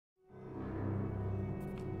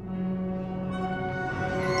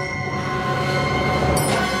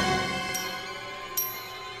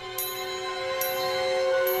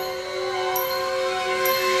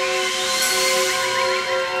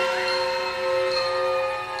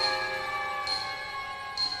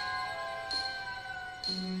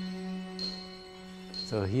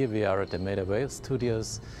So here we are at the Maida Vale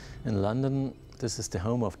Studios in London. This is the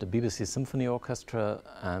home of the BBC Symphony Orchestra,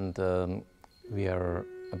 and we are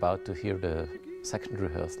about to hear the second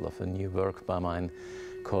rehearsal of a new work by mine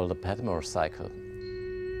called the Padmore Cycle.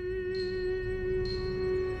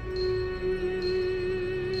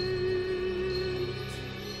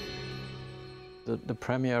 The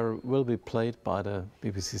premiere will be played by the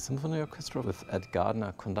BBC Symphony Orchestra with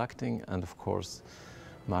Gardner conducting and of course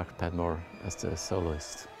Mark Padmore as the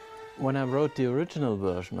soloist. When I wrote the original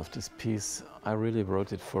version of this piece, I really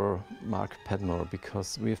wrote it for Mark Padmore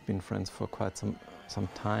because we've been friends for quite some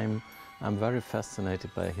time. I'm very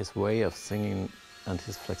fascinated by his way of singing and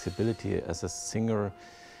his flexibility as a singer,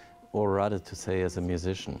 or rather to say as a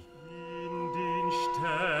musician.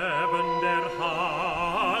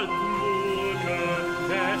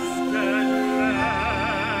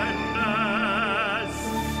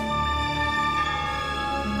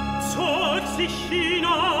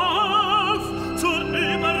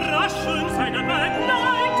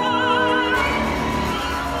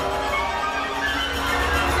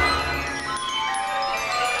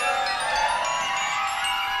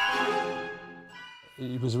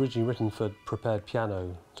 It was originally written for prepared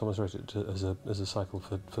piano. Thomas wrote it as a cycle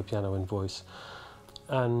for piano and voice,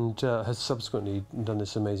 and has subsequently done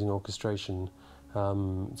this amazing orchestration.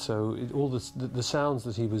 So all the sounds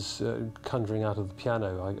that he was conjuring out of the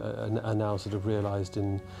piano are now sort of realised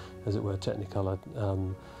in, as it were, Technicolor,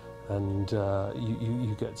 and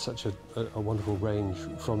you get such a wonderful range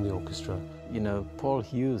from the orchestra. You know, Paul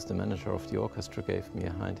Hughes, the manager of the orchestra, gave me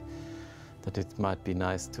a hint that it might be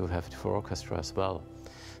nice to have it for orchestra as well.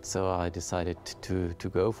 So I decided to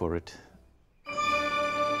go for it.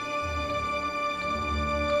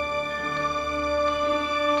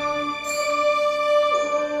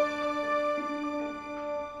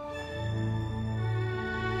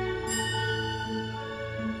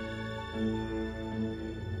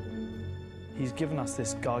 He's given us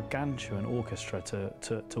this gargantuan orchestra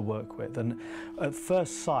to work with, and at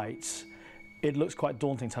first sight it looks quite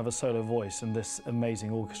daunting to have a solo voice and this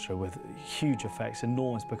amazing orchestra with huge effects,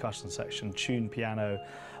 enormous percussion section, tuned piano,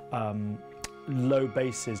 low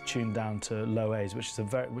basses tuned down to low A's, which is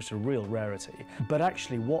a real rarity. But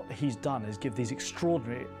actually what he's done is give these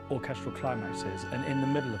extraordinary orchestral climaxes, and in the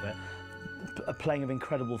middle of it a playing of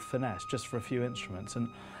incredible finesse just for a few instruments, and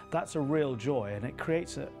that's a real joy, and it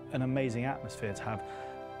creates an amazing atmosphere to have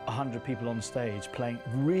 100 people on stage playing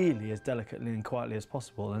really as delicately and quietly as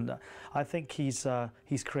possible, and I think he's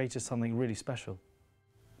created something really special.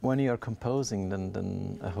 When you're composing,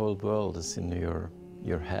 then a whole world is in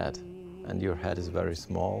your head, and your head is very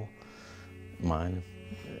small, mine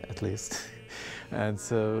at least, and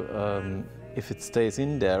so if it stays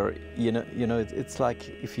in there, you know, it's like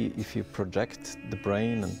if you project the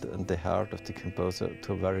brain and the heart of the composer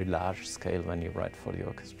to a very large scale when you write for the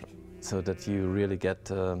orchestra, so that you really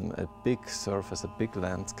get a big surface, a big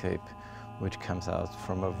landscape, which comes out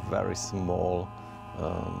from a very small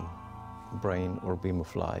brain or beam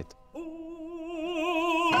of light.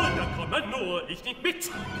 Da komme nur ich nicht mit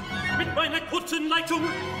meiner kurzen Leitung,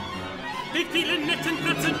 die vielen netten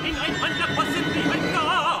Plätzen ineinander passen wie ein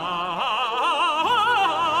Guide.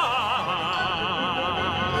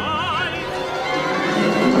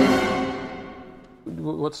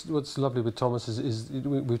 What's lovely with Thomas is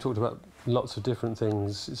we've talked about lots of different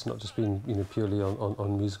things. It's not just been purely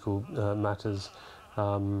on musical matters,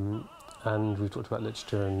 and we've talked about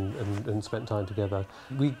literature and spent time together.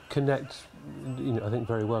 We connect, I think,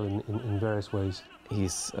 very well in various ways.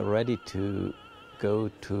 He's ready to go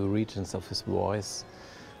to regions of his voice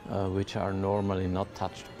which are normally not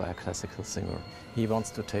touched by a classical singer. He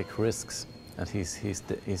wants to take risks, and he's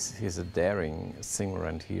a daring singer,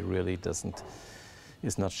 and he really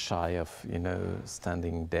is not shy of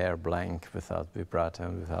standing there blank without vibrato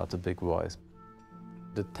and without a big voice.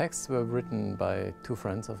 The texts were written by two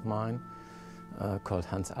friends of mine called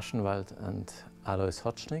Hans Aschenwald and Alois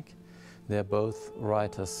Hotschnig. They're both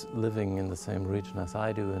writers living in the same region as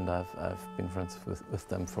I do, and I've been friends with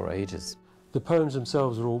them for ages. The poems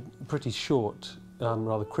themselves are all pretty short,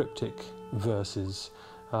 rather cryptic verses,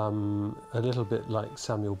 a little bit like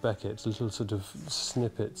Samuel Beckett, little sort of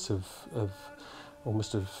snippets of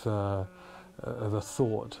almost of a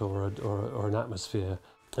thought or an atmosphere.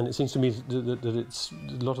 And it seems to me that it's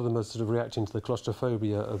a lot of them are sort of reacting to the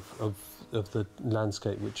claustrophobia of the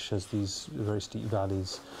landscape, which has these very steep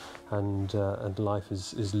valleys, and life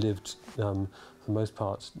is lived for the most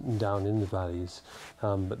part down in the valleys.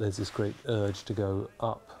 But there's this great urge to go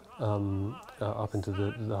up into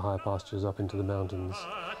the higher pastures, up into the mountains.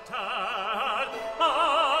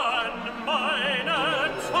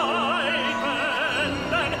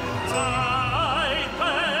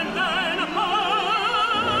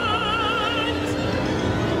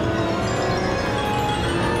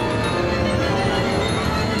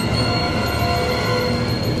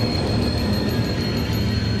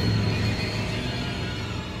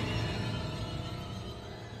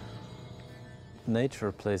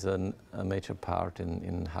 nature plays a major part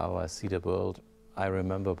in how I see the world. I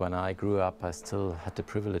remember when I grew up, I still had the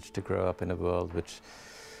privilege to grow up in a world which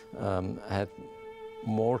had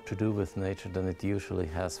more to do with nature than it usually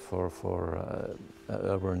has for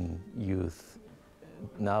urban youth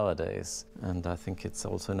nowadays. And I think it's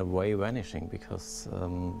also in a way vanishing, because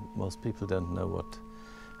most people don't know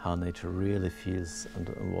how nature really feels, and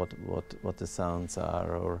what the sounds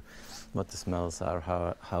are, or what the smells are,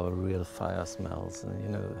 how a real fire smells. And, you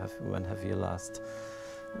know, when have you last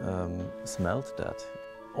smelled that?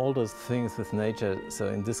 All those things with nature, so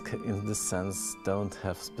in this sense, don't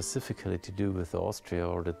have specifically to do with Austria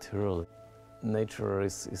or the Tyrol. Nature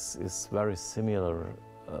is very similar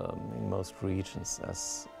in most regions,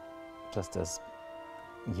 just as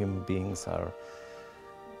human beings are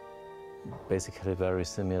basically very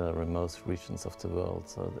similar in most regions of the world.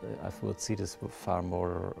 So I would see this far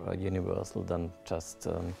more universal than just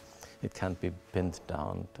it can't be pinned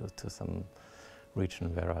down to some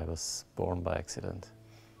region where I was born by accident.